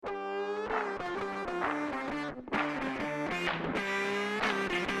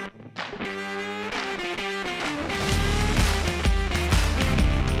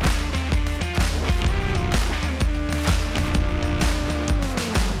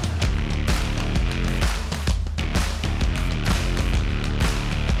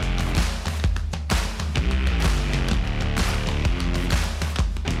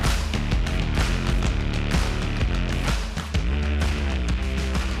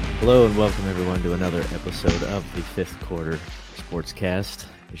Hello and welcome everyone to another episode of the Fifth Quarter Sportscast.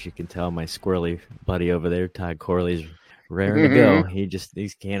 As you can tell, my squirrely buddy over there, Todd Corley's raring to go. He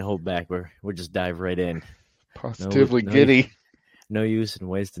can't hold back. We'll just dive right in. Positively giddy. No use in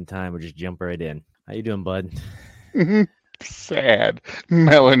wasting time. We'll just jump right in. How you doing, bud? Sad,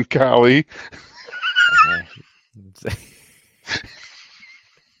 melancholy.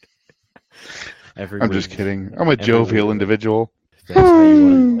 I'm just kidding. I'm a jovial individual.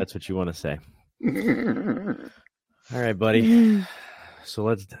 That's what you want to say. All right, buddy. So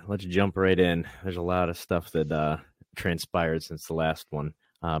let's jump right in. There's a lot of stuff that transpired since the last one.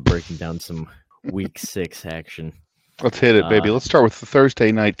 Breaking down some Week 6 action. Let's hit it, baby. Let's start with the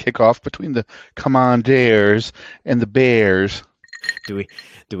Thursday night kickoff between the Commanders and the Bears. Do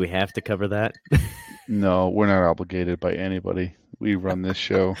we have to cover that? No, we're not obligated by anybody. We run this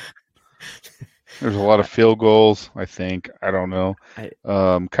show. There's a lot of field goals, I think. I don't know.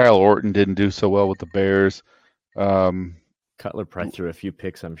 Kyle Orton didn't do so well with the Bears. Cutler probably threw a few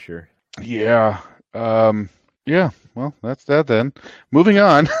picks, I'm sure. Yeah. Yeah. Well, that's that then. Moving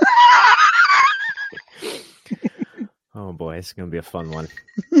on. Oh, boy. It's going to be a fun one.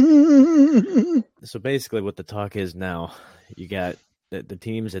 So basically what the talk is now, you got the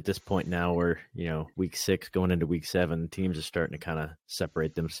teams at this point now where, Week 6 going into Week 7, teams are starting to kind of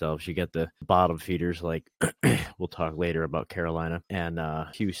separate themselves. You got the bottom feeders like we'll talk later about Carolina and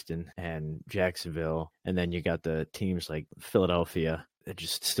Houston and Jacksonville. And then you got the teams like Philadelphia that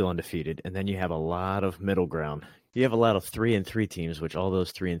just still undefeated. And then you have a lot of middle ground. You have a lot of 3-3 teams, which all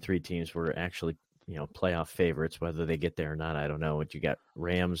those 3-3 teams were actually playoff favorites. Whether they get there or not, I don't know. But you got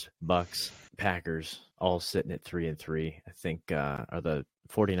Rams, Bucks, Packers, all sitting at 3-3. I think are the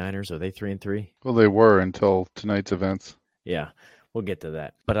 49ers, are they 3-3? Well, they were until tonight's events. Yeah, we'll get to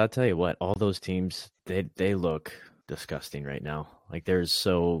that. But I'll tell you what, all those teams, they look disgusting right now. Like they're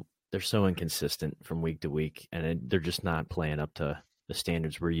so inconsistent from week to week, and they're just not playing up to the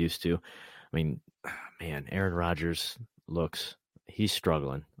standards we're used to. I mean, man, Aaron Rodgers he's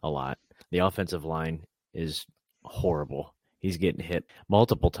struggling a lot. The offensive line is horrible. He's getting hit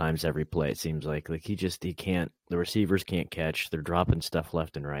multiple times every play, it seems like. He can't, the receivers can't catch. They're dropping stuff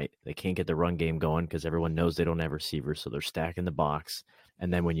left and right. They can't get the run game going because everyone knows they don't have receivers, so they're stacking the box.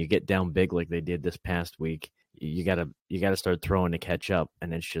 And then when you get down big like they did this past week, you gotta start throwing to catch up,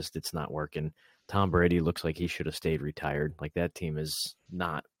 and it's not working. Tom Brady looks like he should have stayed retired. Like that team is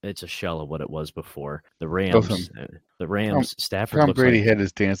not. It's a shell of what it was before. The Rams. Stafford. Tom Brady had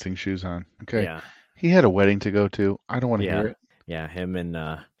his dancing shoes on. Okay. Yeah. He had a wedding to go to. I don't want to hear it. Yeah, him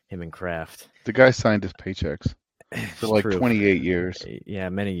and Kraft. The guy signed his paychecks for like true. 28 years. Yeah,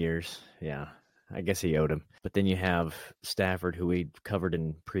 many years. Yeah. I guess he owed him. But then you have Stafford, who we covered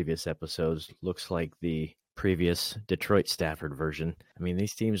in previous episodes, looks like the previous Detroit Stafford version. I mean,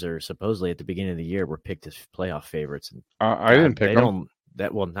 these teams are supposedly at the beginning of the year were picked as playoff favorites. And I didn't pick them.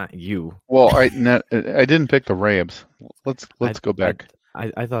 Not you. Well, I didn't pick the Rams. Let's go back.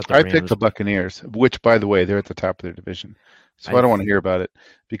 I thought I picked the Buccaneers, which, by the way, they're at the top of their division. So I don't want to hear about it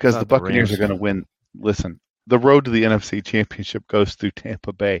because the Buccaneers are going to win. Listen, the road to the NFC Championship goes through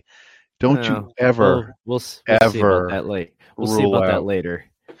Tampa Bay. Don't you ever, we'll see about that later. We'll see about that later.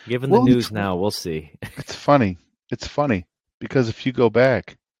 Given the news now, we'll see. It's funny. It's funny because if you go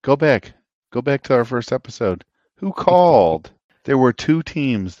back to our first episode. Who called? There were two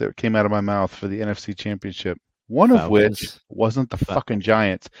teams that came out of my mouth for the NFC Championship. One of which wasn't the fucking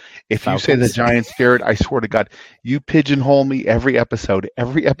Giants. If you say the Giants, Jared, I swear to God, you pigeonhole me every episode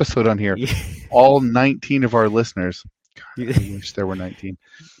on here. All 19 of our listeners. God, I wish there were 19.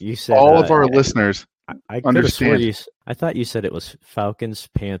 You said all of our listeners. I understand. I thought you said it was Falcons,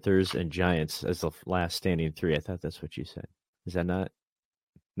 Panthers, and Giants as the last standing three. I thought that's what you said. Is that not?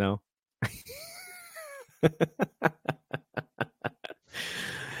 No.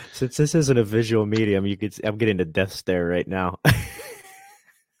 Since this isn't a visual medium, I'm getting a death stare right now.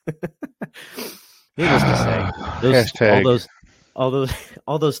 Needless to say, all those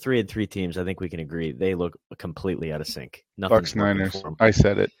 3-3 teams, I think we can agree they look completely out of sync. Bucks Niners. I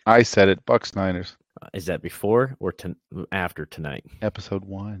said it. Bucks Niners. Is that before or after tonight? Episode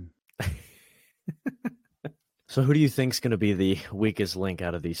 1. So who do you think is going to be the weakest link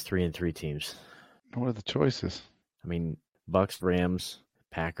out of these 3-3 teams? What are the choices? I mean, Bucks, Rams,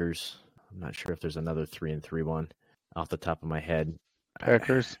 Packers. I'm not sure if there's another 3-3 one off the top of my head.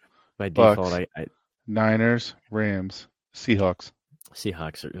 Packers, by Bucks, default, I Niners, Rams, Seahawks.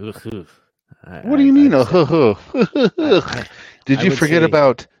 Seahawks are. What do you mean? Did you forget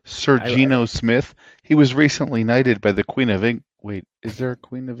about Sir Geno Smith? He was recently knighted by the Queen of England. Wait, is there a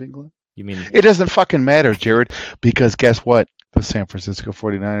Queen of England? You mean it doesn't fucking matter, Jared? Because guess what? the San Francisco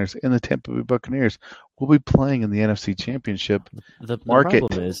 49ers and the Tampa Bay Buccaneers will be playing in the NFC Championship. The Mark it.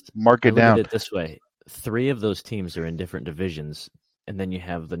 problem is, Mark I it look down. at it this way: 3 of those teams are in different divisions, and then you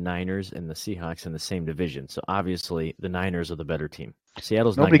have the Niners and the Seahawks in the same division. So obviously, the Niners are the better team.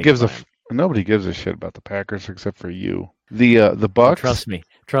 Seattle's Nobody not gives going a to nobody gives a shit about the Packers except for you. The Bucks. Trust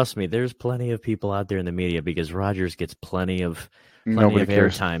me. There's plenty of people out there in the media because Rodgers gets plenty of Nobody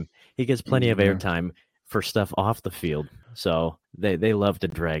cares. airtime. He gets plenty of Yeah. airtime for stuff off the field. So they love to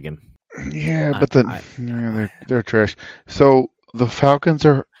drag him. Yeah, but they're trash. So the Falcons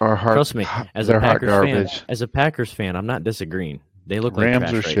are hard. Trust me, as a they're hot Packers garbage. fan, I'm not disagreeing. They look Rams like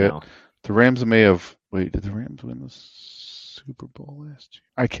are trash right shit. now. The Rams may have. Wait, did the Rams win the Super Bowl last year?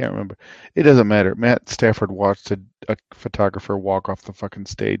 I can't remember. It doesn't matter. Matt Stafford watched a photographer walk off the fucking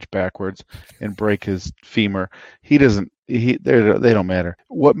stage backwards and break his femur. He doesn't. They don't matter.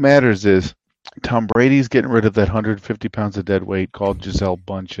 What matters is Tom Brady's getting rid of that 150 pounds of dead weight called Giselle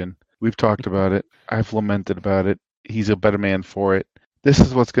Bundchen. We've talked about it. I've lamented about it. He's a better man for it. This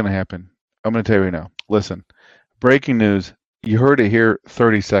is what's going to happen. I'm going to tell you right now. Listen, breaking news. You heard it here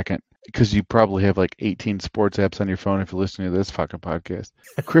 30-second because you probably have like 18 sports apps on your phone if you're listening to this fucking podcast.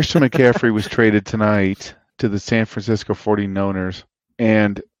 Christian McCaffrey was traded tonight to the San Francisco 49ers,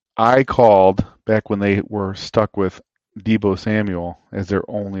 and I called back when they were stuck with Deebo Samuel as their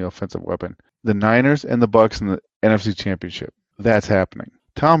only offensive weapon. The Niners and the Bucks in the NFC Championship. That's happening.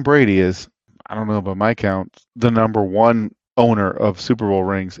 Tom Brady is, I don't know by my count, the number 1 owner of Super Bowl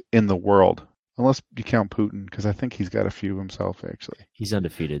rings in the world. Unless you count Putin, because I think he's got a few himself, actually. He's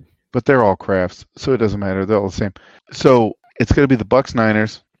undefeated. But they're all crafts, so it doesn't matter. They're all the same. So it's going to be the Bucks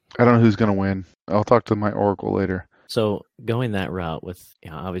Niners. I don't know who's going to win. I'll talk to my oracle later. So going that route with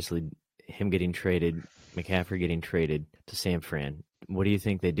obviously him getting traded, McCaffrey getting traded to San Fran, what do you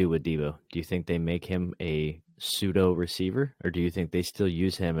think they do with Deebo? Do you think they make him a pseudo receiver, or do you think they still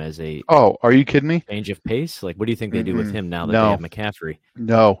use him as a are you kidding me? change of pace? Like, what do you think they do with him now that No. they have McCaffrey?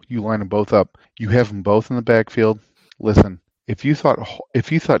 No, you line them both up. You have them both in the backfield. Listen, if you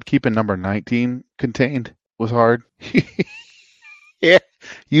thought keeping number 19 contained was hard, yeah,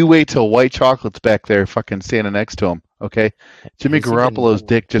 you wait till White Chocolate's back there fucking standing next to him, okay? Jimmy Has he Garoppolo's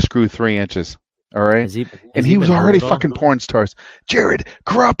dick just grew 3 inches, all right? And he was been hurt already at all? fucking porn stars. Jared,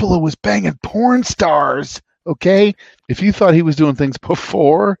 Garoppolo was banging porn stars, okay? If you thought he was doing things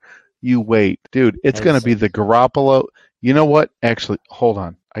before, you wait. Dude, it's going to be the Garoppolo. You know what? Actually, hold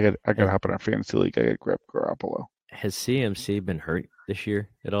on. I got to hop in our fantasy league. I got to grab Garoppolo. Has CMC been hurt this year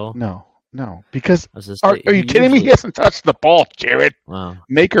at all? No, because I was just are you kidding me? He hasn't touched the ball, Jared. Wow.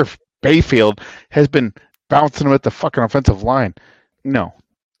 Maker Bayfield has been bouncing him at the fucking offensive line. No,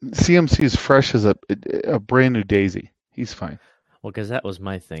 CMC is fresh as a brand new daisy. He's fine. Well, because that was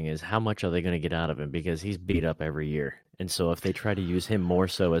my thing is how much are they going to get out of him? Because he's beat up every year. And so if they try to use him more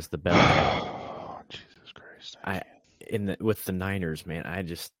so as the bell, Jesus Christ. with the Niners, man,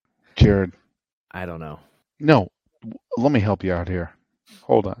 Jared. I don't know. No, let me help you out here.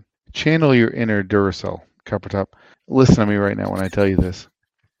 Hold on. Channel your inner Duracell, Copper Top. Listen to me right now when I tell you this.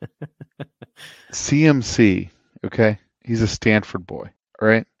 CMC, okay? He's a Stanford boy, all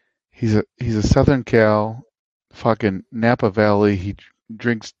right? He's a Southern Cal, fucking Napa Valley. He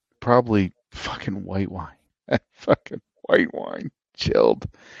drinks probably fucking white wine. Fucking white wine, chilled.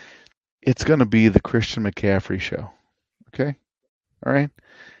 It's going to be the Christian McCaffrey show, okay? All right?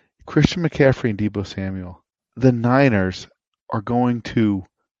 Christian McCaffrey and Deebo Samuel. The Niners are going to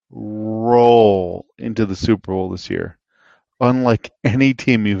roll into the Super Bowl this year, unlike any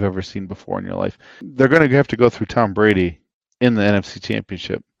team you've ever seen before in your life. They're going to have to go through Tom Brady in the NFC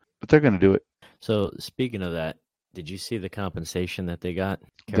Championship, but they're going to do it. So speaking of that, did you see the compensation that they got?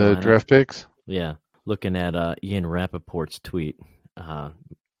 Carolina? The draft picks? Yeah. Looking at Ian Rappaport's tweet,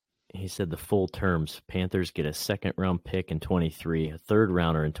 he said the full terms, Panthers get a second-round pick in 23, a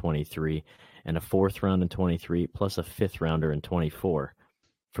third-rounder in 23, and a fourth round in 23, plus a fifth-rounder in 24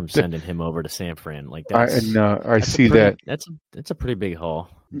 from sending him over to San Fran. Like I see that. That's a pretty big haul.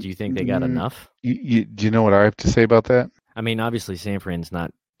 Do you think they got enough? Do you know what I have to say about that? I mean, obviously San Fran's they're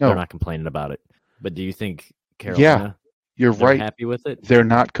not complaining about it. But do you think Carolina? Yeah, you're right. Happy with it? They're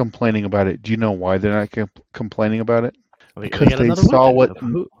not complaining about it. Do you know why they're not complaining about it? Because they saw what.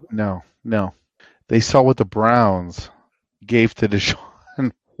 No. They saw what the Browns gave to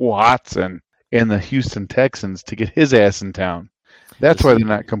Deshaun Watson and the Houston Texans to get his ass in town. That's why they're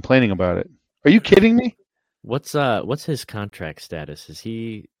not complaining about it. Are you kidding me? What's his contract status? Is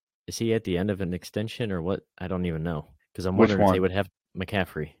he at the end of an extension or what? I don't even know because I'm wondering if they would have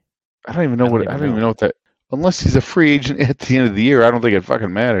McCaffrey. I don't even know what that. unless he's a free agent at the end of the year, I don't think it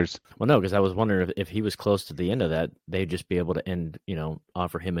fucking matters. Well, no, because I was wondering if he was close to the end of that, they'd just be able to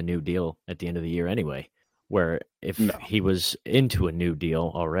offer him a new deal at the end of the year anyway. Where if No. he was into a new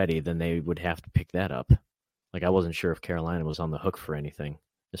deal already, then they would have to pick that up. Like I wasn't sure if Carolina was on the hook for anything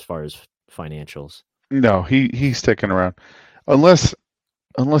as far as financials. No, he's sticking around. Unless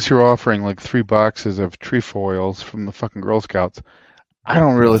you're offering like 3 boxes of trefoils from the fucking Girl Scouts, I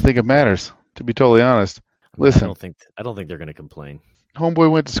don't really think it matters, to be totally honest. Listen, I don't think they're going to complain.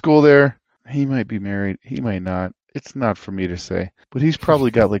 homeboy went to school there. He might be married. He might not. It's not for me to say. But he's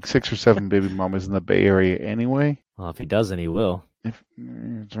probably got like 6 or 7 baby mamas in the Bay Area anyway. Well, if he doesn't, he will.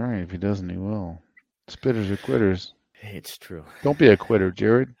 That's right. If he doesn't, he will. Spitters are quitters. It's true. Don't be a quitter,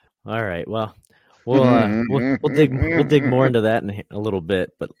 Jared. All right. Well, we'll dig more into that in a little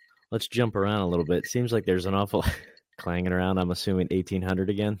bit, but let's jump around a little bit. Seems like there's an awful clanging around. I'm assuming 1800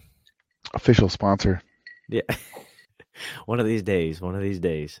 again. Official sponsor. Yeah. One of these days.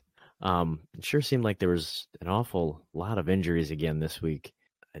 It sure seemed like there was an awful lot of injuries again this week.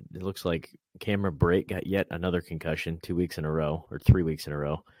 It looks like Cameron Brate got yet another concussion 2 weeks in a row or 3 weeks in a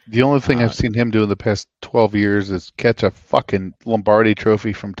row. The only thing I've seen him do in the past 12 years is catch a fucking Lombardi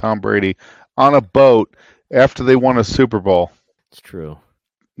trophy from Tom Brady on a boat after they won a Super Bowl. It's true.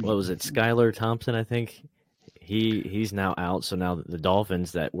 What was it? Skylar Thompson, I think. He's now out. So now the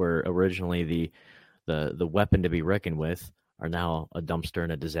Dolphins that were originally the weapon to be reckoned with are now a dumpster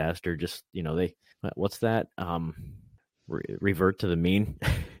and a disaster. Just, what's that? Revert to the mean.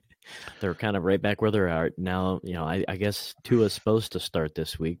 They're kind of right back where they are now. I guess Tua's supposed to start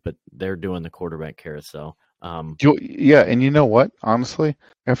this week, but they're doing the quarterback carousel. Yeah, and you know what? Honestly,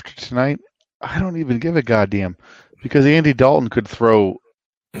 after tonight, I don't even give a goddamn because Andy Dalton could throw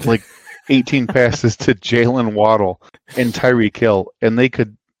like 18 passes to Jalen Waddle and Tyreek Hill, and they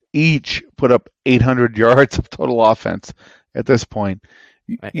could each put up 800 yards of total offense at this point.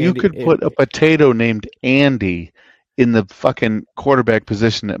 You could put a potato named Andy in the fucking quarterback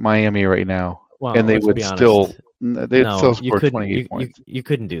position at Miami right now, and they would still score 28 points. You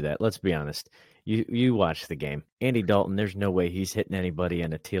couldn't do that. Let's be honest. You watch the game. Andy Dalton, there's no way he's hitting anybody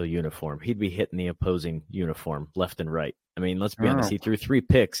in a teal uniform. He'd be hitting the opposing uniform left and right. I mean, let's be honest. He threw 3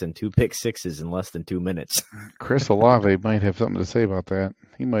 picks and 2 pick sixes in less than 2 minutes. Chris Olave might have something to say about that.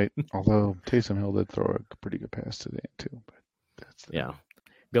 He might, although Taysom Hill did throw a pretty good pass today too. But yeah.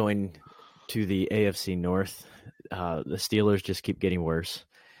 Going to the AFC North, the Steelers just keep getting worse.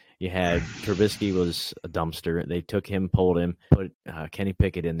 You had Trubisky was a dumpster. They took him, pulled him, put Kenny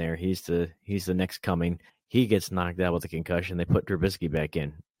Pickett in there. He's the next coming. He gets knocked out with a concussion. They put Trubisky back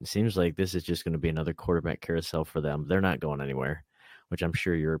in. It seems like this is just going to be another quarterback carousel for them. They're not going anywhere, which I'm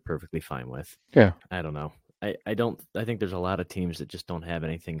sure you're perfectly fine with. Yeah. I don't know. I think there's a lot of teams that just don't have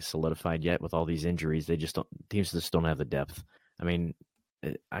anything solidified yet with all these injuries. Teams just don't have the depth. I mean,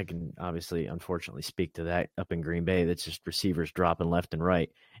 I can obviously, unfortunately, speak to that up in Green Bay. That's just receivers dropping left and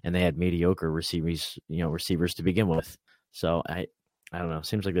right, and they had mediocre receivers to begin with. So I don't know.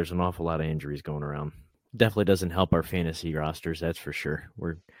 Seems like there's an awful lot of injuries going around. Definitely doesn't help our fantasy rosters. That's for sure.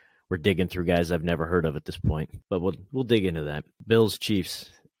 We're digging through guys I've never heard of at this point, but we'll dig into that. Bills Chiefs.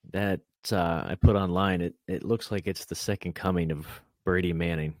 That I put online. It looks like it's the second coming of Brady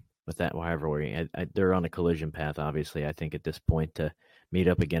Manning with that rivalry. They're on a collision path, obviously. I think at this point to meet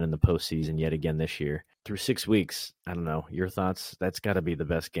up again in the postseason yet again this year. Through 6 weeks, I don't know. Your thoughts? That's got to be the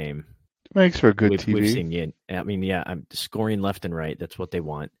best game. Makes for good TV. We've seen yet. I mean, yeah, I'm scoring left and right. That's what they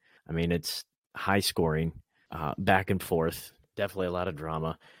want. I mean, it's high scoring, back and forth. Definitely a lot of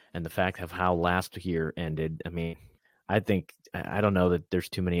drama. And the fact of how last year ended, I mean, I don't know that there's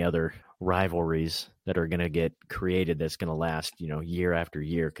too many other rivalries that are going to get created that's going to last, year after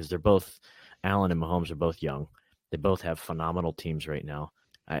year, because they're both, Allen and Mahomes are both young. They both have phenomenal teams right now.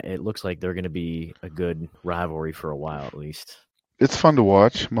 It looks like they're going to be a good rivalry for a while at least. It's fun to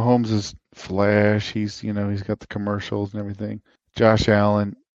watch. Mahomes is flash. He's got the commercials and everything. Josh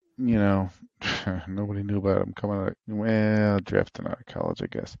Allen, nobody knew about him coming out. Drafting out of college, I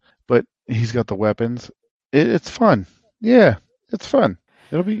guess. But he's got the weapons. It's fun. Yeah, it's fun.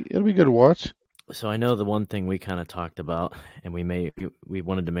 It'll be good to watch. So I know the one thing we kind of talked about, and we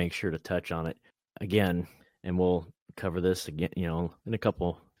wanted to make sure to touch on it again. And we'll cover this again, in a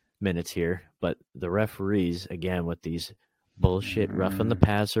couple minutes here. But the referees, again, with these bullshit roughing the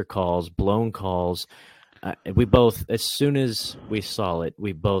passer calls, blown calls. We both, as soon as we saw it,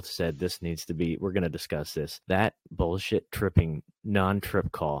 we both said we're going to discuss this. That bullshit tripping,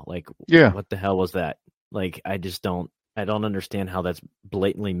 non-trip call. Like, yeah. What the hell was that? Like, I don't understand how that's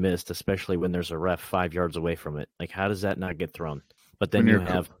blatantly missed, especially when there's a ref 5 yards away from it. Like, how does that not get thrown? But then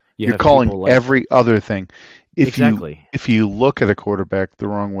You You're have calling people like every other thing. exactly. If you look at a quarterback the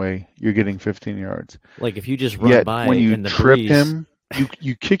wrong way, you're getting 15 yards. Like if you just run Yet when by you in the trip breeze him,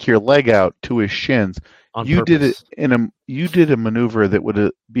 you kick your leg out to his shins. on You did it purpose. you did a maneuver that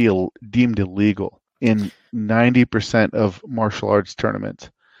would be deemed illegal in 90% of martial arts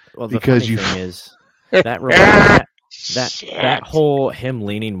tournaments Well, the funny because you thing is that that shit. whole him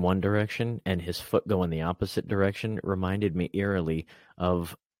leaning one direction and his foot going the opposite direction reminded me eerily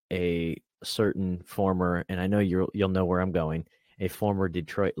of a certain former, and I know you'll know where I'm going, a former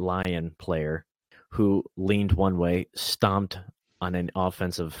Detroit Lion player who leaned one way, stomped on an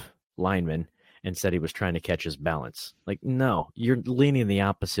offensive lineman, and said he was trying to catch his balance. Like, no, you're leaning the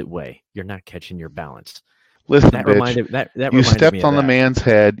opposite way. You're not catching your balance. Listen, That bitch. reminded that You reminded me stepped of on the that. man's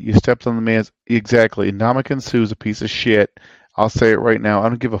head. You stepped on the man's exactly. Ndamukong Suh's a piece of shit. I'll say it right now. I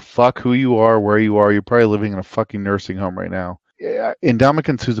don't give a fuck who you are, where you are. You're probably living in a fucking nursing home right now. Yeah,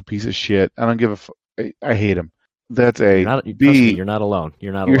 Ndamukong Suh's a piece of shit. I don't give a fuck. I hate him. That's You're A. not. Trust me, B. you're not alone.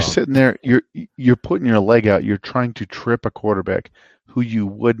 You're not You're alone. sitting there. You're putting your leg out. You're trying to trip a quarterback who you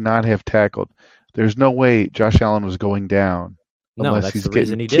would not have tackled. There's no way Josh Allen was going down No, unless that's he's the getting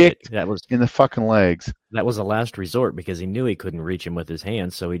reason he did it. kicked That was in the fucking legs. a last resort because he knew he couldn't reach him with his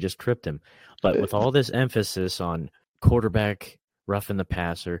hands, so he just tripped him. But with all this emphasis on quarterback roughing the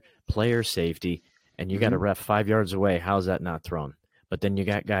passer, player safety, and you got a ref 5 yards away, how's that not thrown? But then you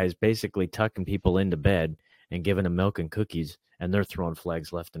got guys basically tucking people into bed and giving them milk and cookies, and they're throwing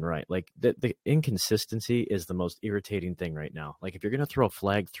flags left and right. Like the inconsistency is the most irritating thing right now. Like if you're gonna throw a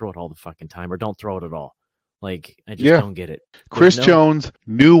flag, throw it all the fucking time, or don't throw it at all. Like I just Yeah. don't get it. Chris There's no Jones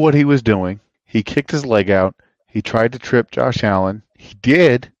knew what he was doing. He kicked his leg out. He tried to trip Josh Allen. He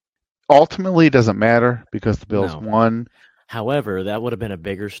did. Ultimately, it doesn't matter because the Bills No. won. However, that would have been a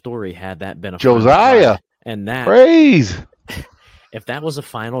bigger story had that been a Josiah, final drive. And that praise. if that was a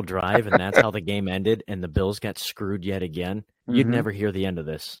final drive and that's how the game ended and the Bills got screwed yet again, you'd Mhm. never hear the end of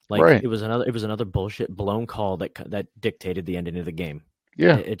this. Like Right. it was another bullshit blown call that dictated the ending of the game.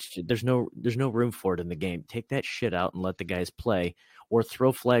 Yeah. It's there's no room for it in the game. Take that shit out and let the guys play, or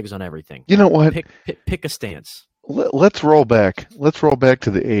throw flags on everything. You know what? Pick a stance. Let's roll back. Let's roll back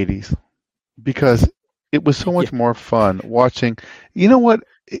to the 80s because it was so much more fun watching. You know what?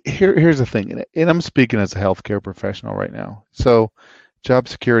 Here's the thing, and I'm speaking as a healthcare professional right now. So job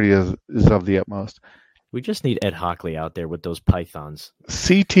security is of the utmost. We just need Ed Hockley out there with those pythons.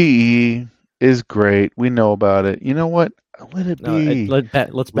 CTE is great. We know about it. You know what? Let it No, be. let's back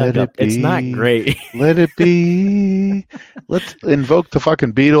Let up. it It's not be. great. Let it be. Let's invoke the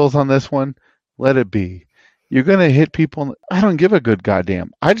fucking Beatles on this one. Let it be. You're going to hit people. I don't give a good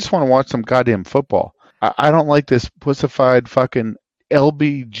goddamn. I just want to watch some goddamn football. I don't like this pussified fucking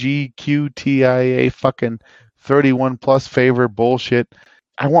LBGQTIA fucking 31 plus favor bullshit.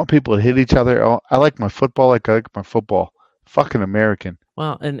 I want people to hit each other. I like my football like I like my football. Fucking American.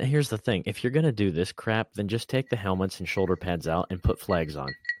 Well, and here's the thing. If you're going to do this crap, then just take the helmets and shoulder pads out and put flags on.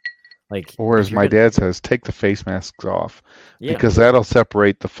 Like, Or if as you're my gonna- dad says, take the face masks off. yeah. Because that'll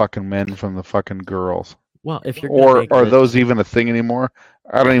separate the fucking men from the fucking girls. Well, if you're gonna Or make are the- those even a thing anymore?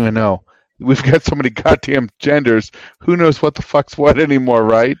 I don't even know. We've got so many goddamn genders. Who knows what the fuck's what anymore,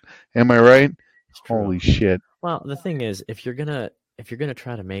 right? Am I right? It's true. Holy shit. Well, the thing is, if you're gonna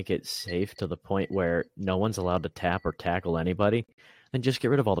try to make it safe to the point where no one's allowed to tap or tackle anybody, then just get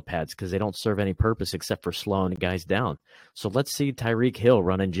rid of all the pads because they don't serve any purpose except for slowing guys down. So let's see Tyreek Hill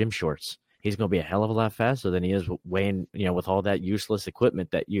running gym shorts. He's going to be a hell of a lot faster than he is weighing, with all that useless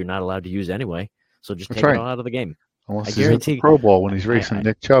equipment that you're not allowed to use anyway. So just That's take right. it all out of the game. Unless I he's in the guarantee- Pro Bowl when he's racing I-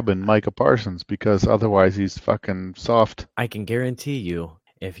 Nick Chubb and Micah Parsons, because otherwise he's fucking soft. I can guarantee you,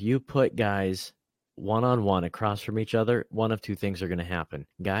 if you put guys one-on-one across from each other, one of two things are going to happen.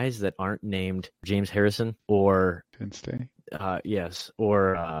 Guys that aren't named James Harrison or Didn't stay.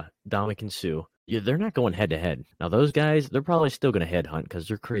 Ndamukong Suh, they're not going head-to-head. Now, those guys, they're probably still going to headhunt because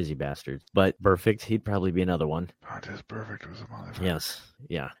they're crazy bastards. But Perfect, he'd probably be another one. Just perfect was a motherfucker. Yes.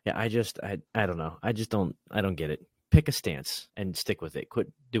 Yeah. Yeah, I don't know. I don't get it. Pick a stance and stick with it. Quit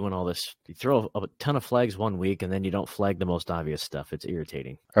doing all this. You throw a ton of flags one week and then you don't flag the most obvious stuff. It's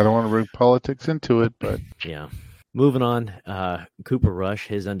irritating. I don't want to bring politics into it, but Yeah. Moving on, Cooper Rush,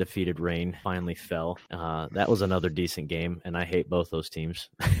 his undefeated reign finally fell. That was another decent game, and I hate both those teams.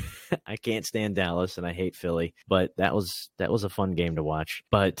 I can't stand Dallas, and I hate Philly, but that was a fun game to watch.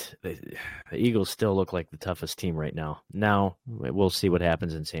 But the Eagles still look like the toughest team right now. Now, we'll see what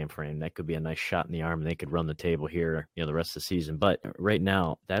happens in San Fran. That could be a nice shot in the arm, and they could run the table here, the rest of the season. But right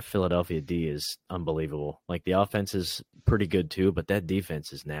now, that Philadelphia D is unbelievable. Like, the offense is pretty good too, but that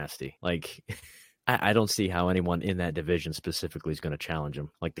defense is nasty. Like... I don't see how anyone in that division specifically is going to challenge them.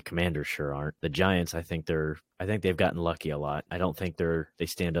 Like the Commanders sure aren't. The Giants, I think they've gotten lucky a lot. I don't think they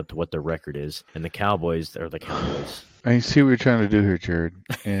stand up to what their record is. And the Cowboys are the Cowboys. I see what you're trying to do here, Jared.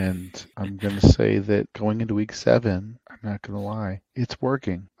 And I'm going to say that going into week 7, I'm not going to lie, it's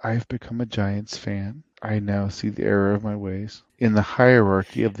working. I've become a Giants fan. I now see the error of my ways. In the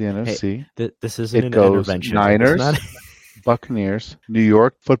hierarchy of the NFC, This isn't an goes intervention. Niners, Buccaneers, New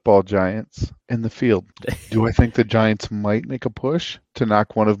York Football Giants in the field. Do I think the Giants might make a push to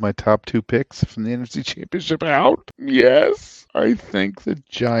knock one of my top 2 picks from the NFC Championship out? Yes. I think the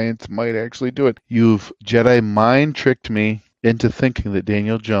Giants might actually do it. You've Jedi mind tricked me into thinking that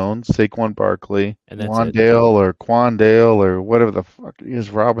Daniel Jones, Saquon Barkley, Wandale or Quandale or whatever the fuck is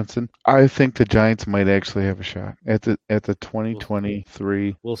Robinson. I think the Giants might actually have a shot at the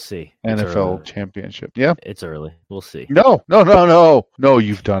 2023 We'll see. NFL championship. Yeah. It's early. We'll see. No.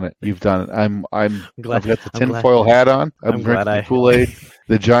 You've done it. I've got the tinfoil hat on. I'm drinking the Kool-Aid.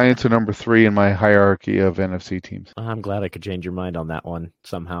 The Giants are number 3 in my hierarchy of NFC teams. I'm glad I could change your mind on that one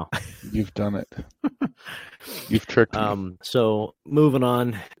somehow. You've done it. You've tricked me. So moving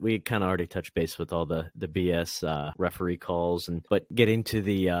on, we kind of already touched base with all the BS referee calls, but getting to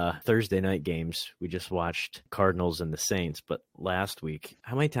the Thursday night games, we just watched Cardinals and the Saints. But last week,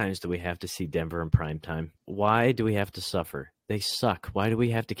 how many times do we have to see Denver in primetime? Why do we have to suffer? They suck. Why do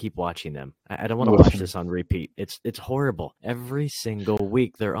we have to keep watching them? I don't want to watch this on repeat. It's horrible. Every single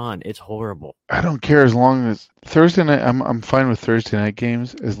week they're on. It's horrible. I don't care as long as Thursday night. I'm fine with Thursday night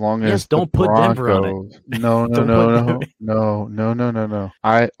games as long as don't put Denver on it. No.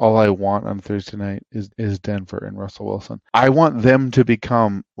 All I want on Thursday night is Denver and Russell Wilson. I want them to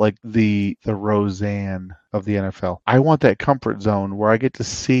become like the Roseanne of the NFL. I want that comfort zone where I get to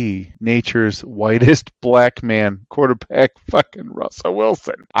see nature's whitest black man quarterback, fucking Russell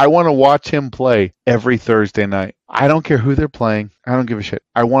Wilson. I want to watch him play every Thursday night. I don't care who they're playing. I don't give a shit.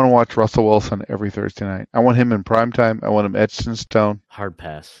 I want to watch Russell Wilson every Thursday night. I want him in primetime. I want him etched in stone. Hard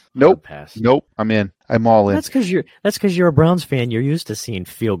pass. Nope. Hard pass. Nope. I'm in. I'm all in. That's because you're a Browns fan. You're used to seeing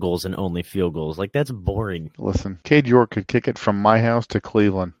field goals and only field goals. Like, that's boring. Listen, Cade York could kick it from my house to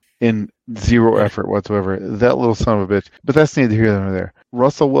Cleveland in zero effort whatsoever. That little son of a bitch. But that's neither here nor there.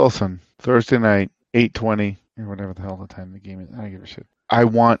 Russell Wilson, Thursday night, 8:20, or whatever the hell the time the game is. I don't give a shit. I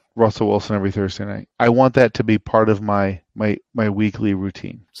want Russell Wilson every Thursday night. I want that to be part of my weekly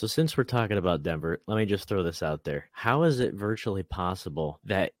routine. So since we're talking about Denver, let me just throw this out there. How is it virtually possible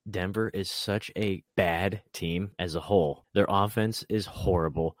that Denver is such a bad team as a whole? Their offense is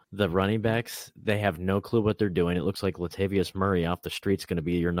horrible. The running backs, they have no clue what they're doing. It looks like Latavius Murray off the street's going to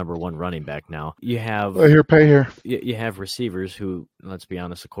be your number 1 running back now. You have pay here. You have receivers who, let's be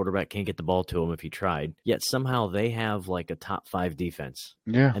honest, a quarterback can't get the ball to him if he tried. Yet somehow they have like a top 5 defense.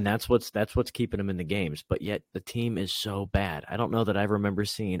 Yeah. And that's what's keeping them in the games. But yet the team is so bad. I don't know that I remember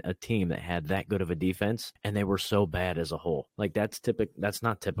seeing a team that had that good of a defense and they were so bad as a whole. Like, that's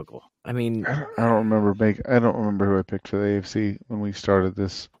not typical. I mean, I don't remember who I picked for the AFC when we started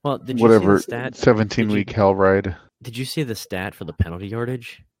this. Well, did you see the stat? 17-week hell ride. Did you see the stat for the penalty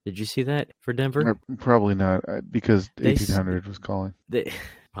yardage? Did you see that for Denver? Probably not, because 1800 was calling.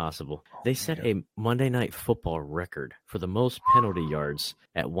 Possible. They set a Monday Night Football record for the most penalty yards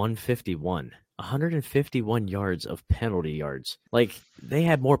at 151. 151 yards of penalty yards. Like, they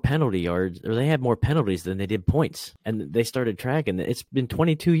had more penalty yards, or they had more penalties than they did points. And they started tracking it. It's been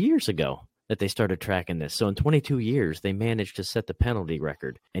 22 years ago that they started tracking this. So in 22 years, they managed to set the penalty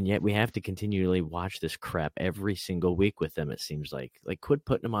record. And yet we have to continually watch this crap every single week with them, it seems like. Like, quit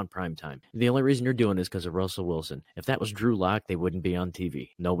putting them on primetime. The only reason you're doing it is because of Russell Wilson. If that was Drew Lock, they wouldn't be on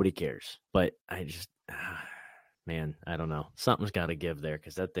TV. Nobody cares. But I just... man, I don't know. Something's got to give there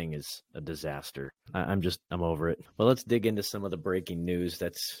because that thing is a disaster. I'm over it. Well, let's dig into some of the breaking news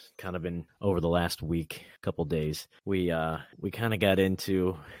that's kind of been over the last week, couple days. We kind of got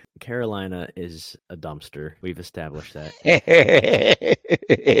into Carolina is a dumpster. We've established that.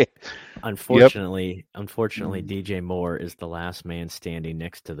 Unfortunately, DJ Moore is the last man standing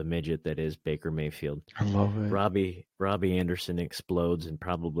next to the midget that is Baker Mayfield. I love it. Robbie Anderson explodes and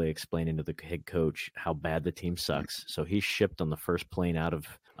probably explaining to the head coach how bad the team sucks. So he's shipped on the first plane out of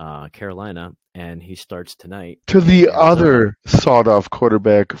Carolina, and he starts tonight. To the other sawed-off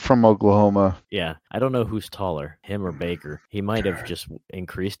quarterback from Oklahoma. Yeah, I don't know who's taller, him or Baker. He might have just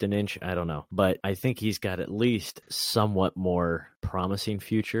increased an inch. I don't know. But I think he's got at least somewhat more promising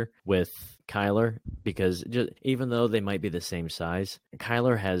future with Kyler, because even though they might be the same size,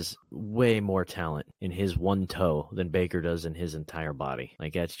 Kyler has way more talent in his one toe than Baker does in his entire body.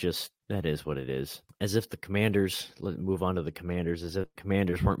 Like, that is what it is. as if the Commanders, let's move on to the Commanders, as if the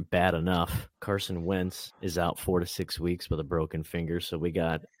Commanders weren't bad enough. Carson Wentz is out 4 to 6 weeks with a broken finger, so we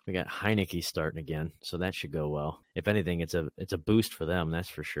got Heineke starting again, so that should go well. If anything, it's a boost for them, that's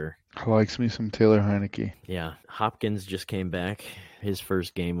for sure. I likes me some Taylor Heineke. Yeah, Hopkins just came back. His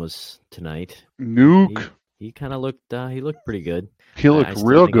first game was tonight. Nuke. He kind of looked pretty good. He looked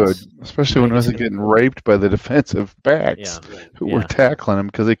real good, especially when he wasn't getting raped by the defensive backs who were tackling him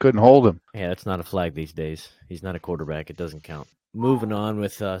because they couldn't hold him. Yeah, that's not a flag these days. He's not a quarterback. It doesn't count. Moving on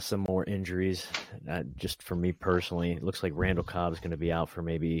with some more injuries, just for me personally, it looks like Randall Cobb is going to be out for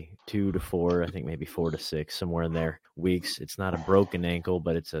maybe 2 to 4, I think maybe 4 to 6, somewhere in there, weeks. It's not a broken ankle,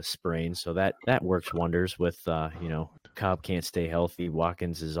 but it's a sprain, so that works wonders with, Cobb can't stay healthy.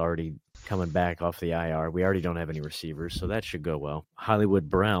 Watkins is already coming back off the IR. We already don't have any receivers, so that should go well. Hollywood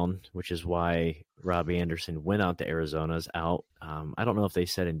Brown, which is why Robbie Anderson went out to Arizona, is out. I don't know if they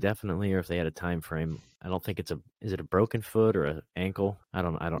said indefinitely or if they had a time frame. I don't think is it a broken foot or an ankle? I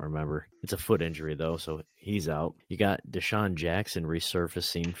don't remember. It's a foot injury though, so he's out. You got Deshaun Jackson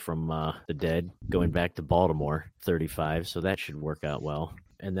resurfacing from the dead, going back to Baltimore, 35, so that should work out well.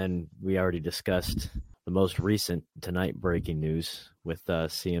 And then we already discussed the most recent tonight breaking news with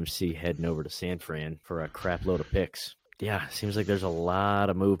CMC heading over to San Fran for a crap load of picks. Yeah, seems like there's a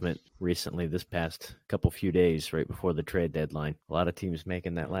lot of movement recently this past few days right before the trade deadline. A lot of teams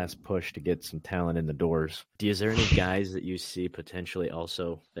making that last push to get some talent in the doors. Is there any guys that you see potentially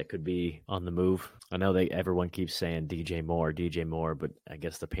also that could be on the move? I know everyone keeps saying DJ Moore, but I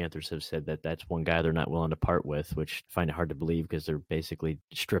guess the Panthers have said that that's one guy they're not willing to part with, which I find it hard to believe because they're basically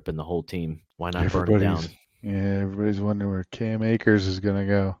stripping the whole team. Why not burn it down? Yeah, everybody's wondering where Cam Akers is going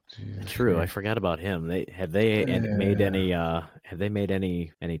to go. Jeez. True, I forgot about him. Have they made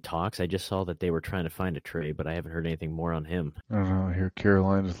any talks? I just saw that they were trying to find a trade, but I haven't heard anything more on him. I don't know. I hear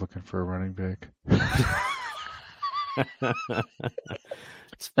Carolina's looking for a running back.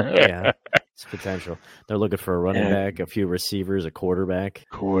 It's potential. They're looking for a running back, a few receivers, a quarterback,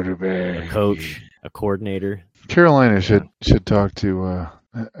 a coach, a coordinator. Carolina should talk to.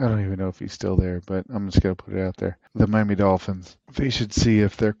 I don't even know if he's still there, but I'm just going to put it out there. The Miami Dolphins. They should see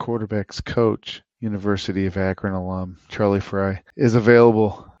if their quarterback's coach, University of Akron alum, Charlie Fry, is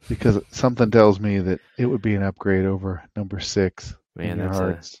available, because something tells me that it would be an upgrade over number 6. Man,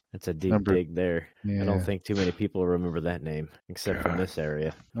 that's a deep dig there. Yeah. I don't think too many people remember that name, except from this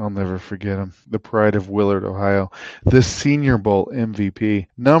area. I'll never forget him. The pride of Willard, Ohio. The Senior Bowl MVP,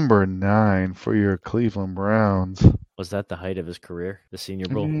 number 9 for your Cleveland Browns. Was that the height of his career, the Senior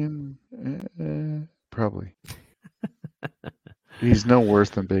Bowl? Probably. He's no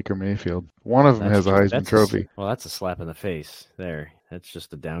worse than Baker Mayfield. One of them has a Heisman Trophy. That's a slap in the face there. That's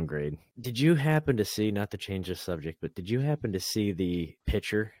just a downgrade. Did you happen to see, not to change the subject, but did you happen to see the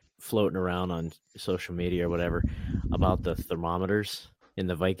picture floating around on social media or whatever about the thermometers in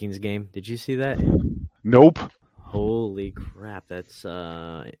the Vikings game? Did you see that? Nope. Holy crap, that's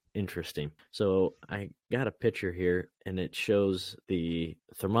interesting. So I got a picture here, and it shows the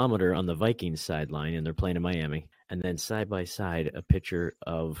thermometer on the Vikings sideline, and they're playing in Miami. And then side by side, a picture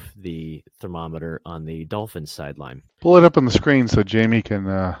of the thermometer on the Dolphins sideline. Pull it up on the screen so Jamie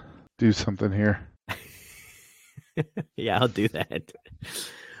can do something here. Yeah, I'll do that.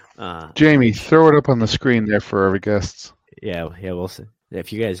 Jamie, throw it up on the screen there for our guests. Yeah, we'll see.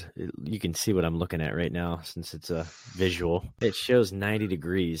 If you can see what I'm looking at right now, since it's a visual. It shows 90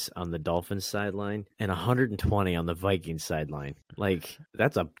 degrees on the Dolphins sideline and 120 on the Vikings sideline. Like,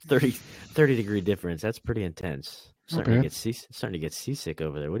 that's a 30 degree difference. That's pretty intense. Starting to get seasick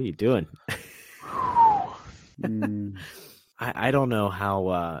over there. What are you doing? I don't know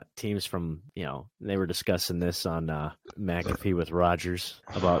how teams from, they were discussing this on McAfee with Rogers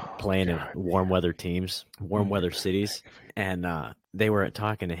about playing in warm weather teams, warm weather cities. And they were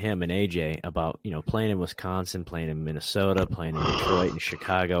talking to him and AJ about, playing in Wisconsin, playing in Minnesota, playing in Detroit and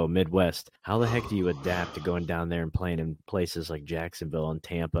Chicago, Midwest. How the heck do you adapt to going down there and playing in places like Jacksonville and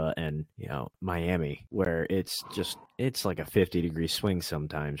Tampa and, Miami, where it's like a 50 degree swing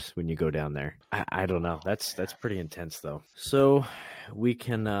sometimes when you go down there? I don't know. That's pretty intense though. So we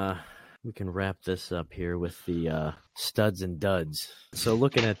can wrap this up here with the studs and duds. So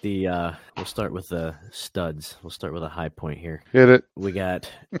looking at we'll start with the studs. We'll start with a high point here. Hit it. We got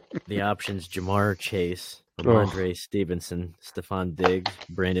the options: Jamar Chase, Ramondre Stevenson, Stephon Diggs,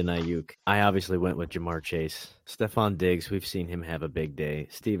 Brandon Ayuk. I obviously went with Jamar Chase. Stephon Diggs, we've seen him have a big day.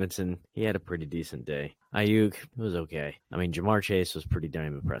 Stevenson, he had a pretty decent day. Ayuk was okay. I mean, Jamar Chase was pretty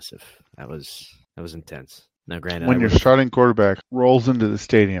damn impressive. That was intense. Now, granted, When your starting quarterback rolls into the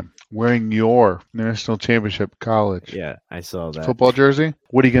stadium wearing your national championship college yeah, I saw that. football jersey,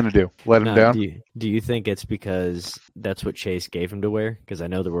 what are you going to do? Let him Now, down? do you think it's because that's what Chase gave him to wear? Because I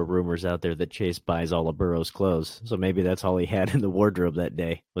know there were rumors out there that Chase buys all of Burrow's clothes, so maybe that's all he had in the wardrobe that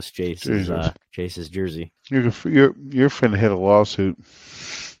day was Chase's jersey. You're finna hit a lawsuit.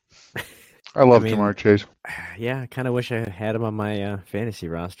 I love Jamar Chase. Yeah, I kind of wish I had him on my fantasy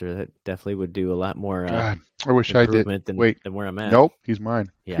roster. That definitely would do a lot more God, I wish I did. than where I'm at. Nope, he's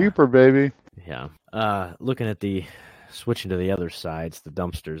mine. Yeah. Keeper, baby. Yeah. Looking at switching to the other sides, the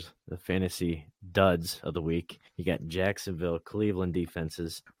dumpsters, the fantasy duds of the week. You got Jacksonville, Cleveland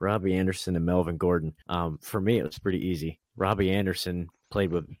defenses, Robbie Anderson and Melvin Gordon. For me, it was pretty easy. Robbie Anderson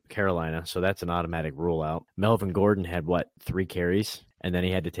played with Carolina, so that's an automatic rule out. Melvin Gordon had 3 carries, and then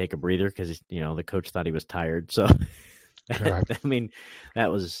he had to take a breather because the coach thought he was tired. So, I mean, that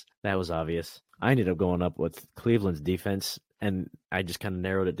was obvious. I ended up going up with Cleveland's defense, and I just kind of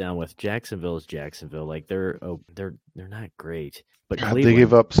narrowed it down with Jacksonville is Jacksonville. Like they're not great, but Cleveland, they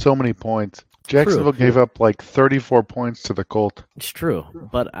gave up so many points. Jacksonville gave up like 34 points to the Colts. It's true,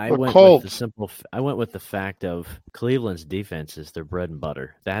 but I went with the fact of Cleveland's defense is their bread and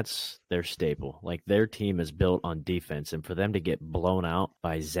butter. That's their staple. Like their team is built on defense, and for them to get blown out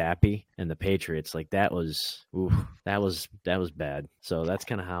by Zappe and the Patriots, like that was bad. So that's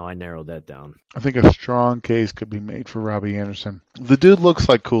kind of how I narrowed that down. I think a strong case could be made for Robbie Anderson. The dude looks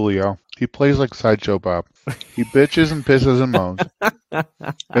like Coolio. He plays like Sideshow Bob. He bitches and pisses and moans.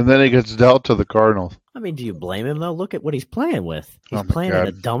 And then he gets dealt to the Cardinals. I mean, do you blame him, though? Look at what he's playing with. He's playing in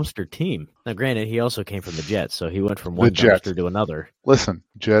a dumpster team. Now, granted, he also came from the Jets, so he went from one dumpster to another. Listen,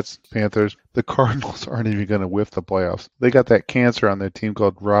 Jets, Panthers, the Cardinals aren't even going to whiff the playoffs. They got that cancer on their team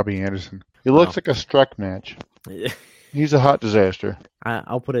called Robbie Anderson. He looks like a struck match. He's a hot disaster.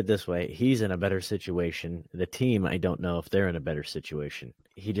 I'll put it this way. He's in a better situation. The team, I don't know if they're in a better situation.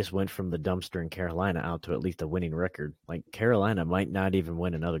 He just went from the dumpster in Carolina out to at least a winning record. Like, Carolina might not even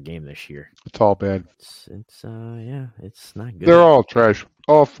win another game this year. It's all bad. It's not good. They're all trash.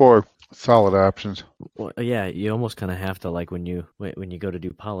 All 4 solid options. Well, yeah, you almost kind of have to, like, when you go to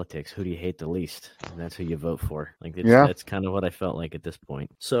do politics, who do you hate the least? And that's who you vote for. Like, that's kind of what I felt like at this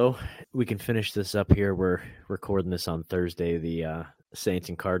point. So we can finish this up here. We're recording this on Thursday. The Saints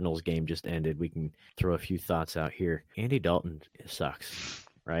and Cardinals game just ended. We can throw a few thoughts out here. Andy Dalton sucks,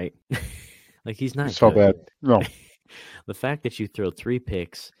 right? Like, he's not so bad. No. The fact that you throw 3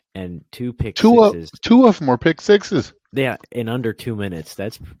 picks and 2 pick sixes. 2 of them were pick sixes. Yeah, in under 2 minutes.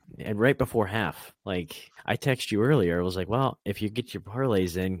 And right before half. Like, I texted you earlier. I was like, well, if you get your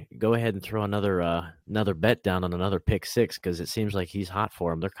parlays in, go ahead and throw another bet down on another pick 6 because it seems like he's hot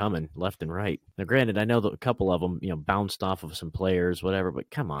for them. They're coming left and right. Now, granted, I know that a couple of them, bounced off of some players, whatever, but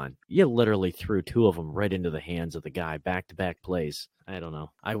come on. You literally threw 2 of them right into the hands of the guy, back-to-back plays. I don't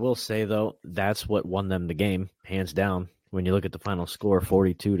know. I will say, though, that's what won them the game, hands down. When you look at the final score,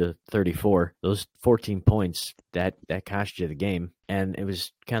 42-34, those 14 points, that cost you the game. And it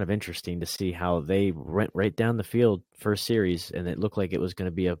was kind of interesting to see how they went right down the field first series, and it looked like it was going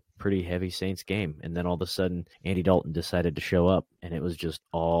to be a pretty heavy Saints game. And then all of a sudden, Andy Dalton decided to show up, and it was just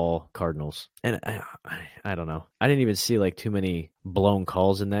all Cardinals. And I don't know. I didn't even see like too many blown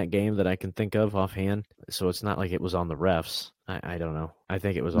calls in that game that I can think of offhand. So it's not like it was on the refs. I don't know. I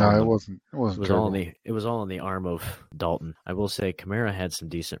think it was all. No, it wasn't. It wasn't. It was all in the arm of Dalton. I will say, Kamara had some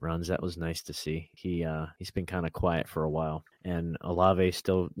decent runs. That was nice to see. He's been kind of quiet for a while, and Olave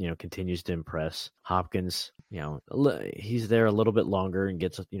still continues to impress. Hopkins, he's there a little bit longer and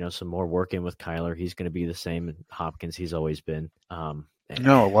gets some more work in with Kyler. He's going to be the same Hopkins he's always been.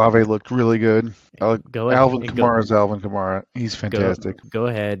 No, Olave looked really good. Go ahead. Alvin Kamara. He's fantastic. Go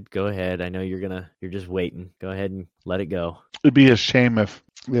ahead. I know you're just waiting. Go ahead and let it go. It'd be a shame if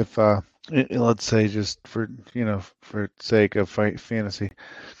let's say just for sake of fantasy,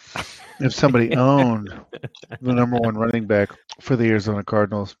 if somebody owned the number 1 running back for the Arizona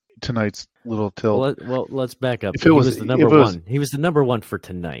Cardinals, tonight's little tilt. Well, let's back up. He was the number 1. He was the number 1 for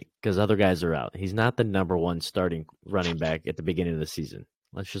tonight because other guys are out. He's not the number 1 starting running back at the beginning of the season.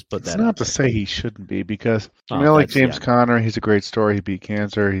 Let's just put that. It's not to say he shouldn't be because like James Conner, he's a great story. He beat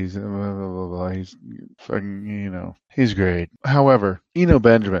cancer. He's blah, blah, blah. He's fucking he's great. However,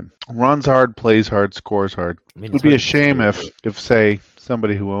 Benjamin runs hard, plays hard, scores hard. It would be a shame if say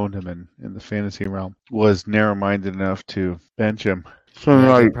somebody who owned him in the fantasy realm was narrow-minded enough to bench him.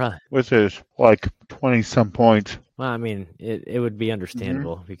 So which is like 20-some points. Well, I mean, it would be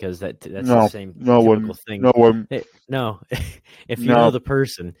understandable because that's No, the same no typical one, thing. no one. No, if you No. know the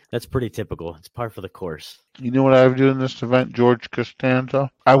person, that's pretty typical. It's par for the course. You know what I would do in this event, George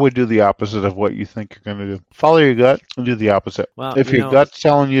Costanza? I would do the opposite of what you think you're going to do. Follow your gut and do the opposite. Well, If your gut's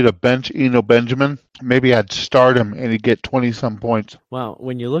telling you to bench Eno Benjamin, maybe I'd start him and he'd get 20-some points. Well,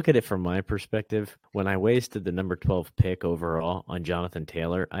 when you look at it from my perspective, when I wasted the number 12 pick overall on Jonathan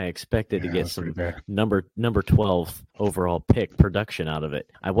Taylor, I expected to get some number 12 overall pick production out of it.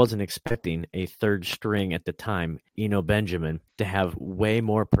 I wasn't expecting a third string at the time, Eno Benjamin, to have way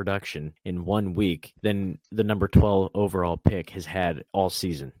more production in 1 week than the number 12 overall pick has had all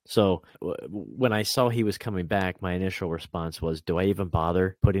season. So when I saw he was coming back, my initial response was, do I even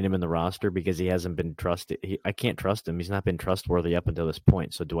bother putting him in the roster because he hasn't been trusted? I can't trust him. He's not been trustworthy up until this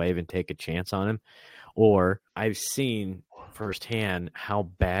point. So do I even take a chance on him? Or I've seen firsthand how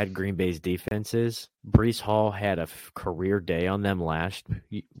bad Green Bay's defense is. Breece Hall had a career day on them last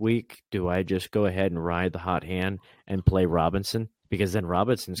week. Do I just go ahead and ride the hot hand and play Robinson? Because then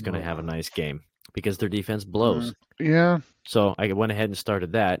Robinson's going to have a nice game because their defense blows. Yeah. So I went ahead and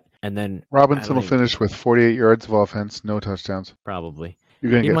started that. And then Robinson will finish with 48 yards of offense, no touchdowns. Probably.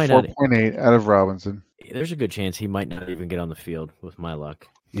 You're going to get 4.8 out of Robinson. There's a good chance he might not even get on the field with my luck.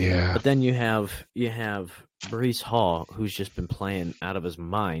 Yeah. But then you have Breece Hall, who's just been playing out of his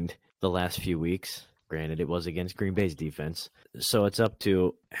mind the last few weeks. Granted, it was against Green Bay's defense. So it's up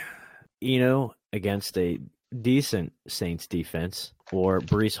to Eno against a decent Saints defense, or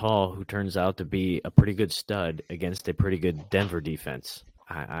Breece Hall, who turns out to be a pretty good stud against a pretty good Denver defense.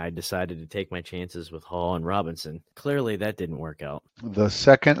 I decided to take my chances with Hall and Robinson. Clearly, that didn't work out. The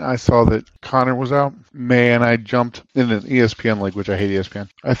second I saw that Connor was out, man, I jumped in an ESPN league, which I hate ESPN.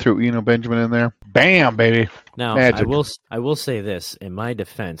 I threw Eno Benjamin in there. Bam, baby. Now, Magic. I will say this. In my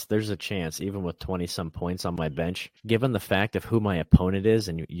defense, there's a chance, even with 20-some points on my bench, given the fact of who my opponent is,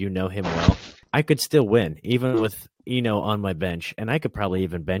 and you know him well, I could still win, even with Eno on my bench. And I could probably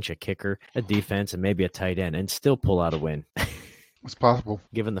even bench a kicker, a defense, and maybe a tight end, and still pull out a win. It's possible.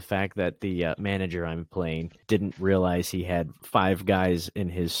 Given the fact that the manager I'm playing didn't realize he had 5 guys in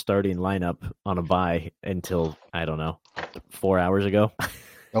his starting lineup on a bye until, I don't know, 4 hours ago.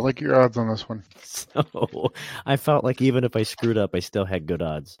 I like your odds on this one. So I felt like even if I screwed up, I still had good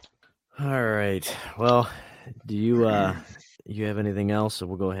odds. All right. Well, do you have anything else? So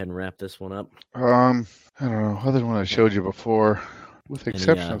we'll go ahead and wrap this one up. I don't know. Other than what I showed you before. With the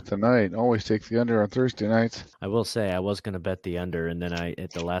exception of tonight, always take the under on Thursday nights. I will say I was going to bet the under, and then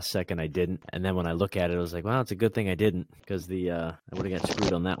at the last second I didn't. And then when I look at it, I was like, well, it's a good thing I didn't, because I would have got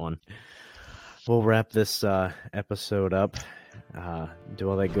screwed on that one. We'll wrap this episode up. Do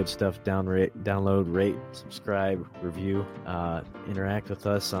all that good stuff. Download, rate, subscribe, review. Interact with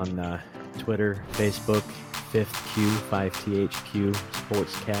us on Twitter, Facebook, 5thQ, 5THQ,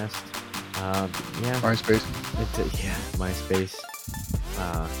 Sportscast. MySpace. MySpace.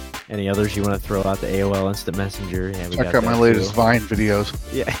 Any others you want to throw out? The AOL Instant Messenger. Yeah, check out my latest Vine videos.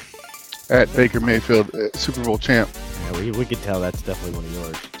 Yeah. At Baker Mayfield, Super Bowl champ. Yeah, we could tell that's definitely one of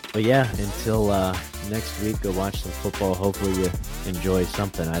yours. But yeah, until next week, go watch some football. Hopefully you enjoy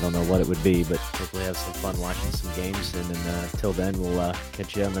something. I don't know what it would be, but hopefully have some fun watching some games. And then till then, we'll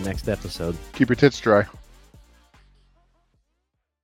catch you on the next episode. Keep your tits dry.